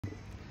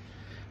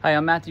Hi,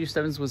 I'm Matthew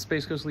Stebbins with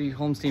Space Coast Elite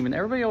Homes Team, and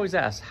everybody always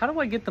asks, how do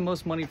I get the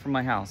most money from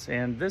my house?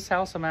 And this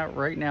house I'm at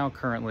right now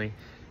currently,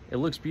 it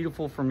looks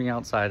beautiful from the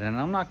outside, and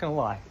I'm not gonna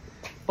lie,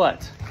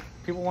 but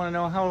people wanna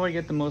know, how do I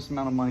get the most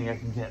amount of money I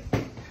can get?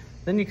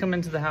 Then you come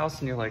into the house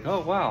and you're like, oh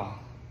wow,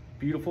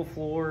 beautiful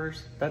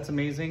floors, that's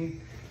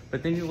amazing.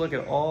 But then you look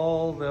at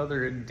all the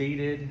other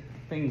dated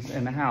things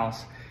in the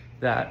house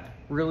that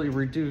really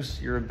reduce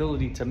your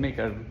ability to make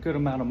a good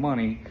amount of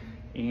money.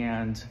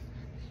 And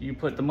you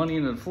put the money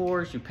into the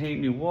floors, you paint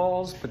new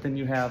walls, but then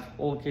you have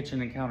old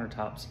kitchen and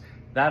countertops.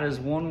 That is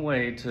one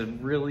way to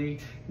really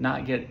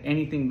not get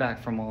anything back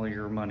from all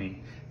your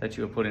money that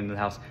you have put into the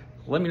house.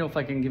 Let me know if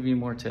I can give you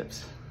more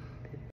tips.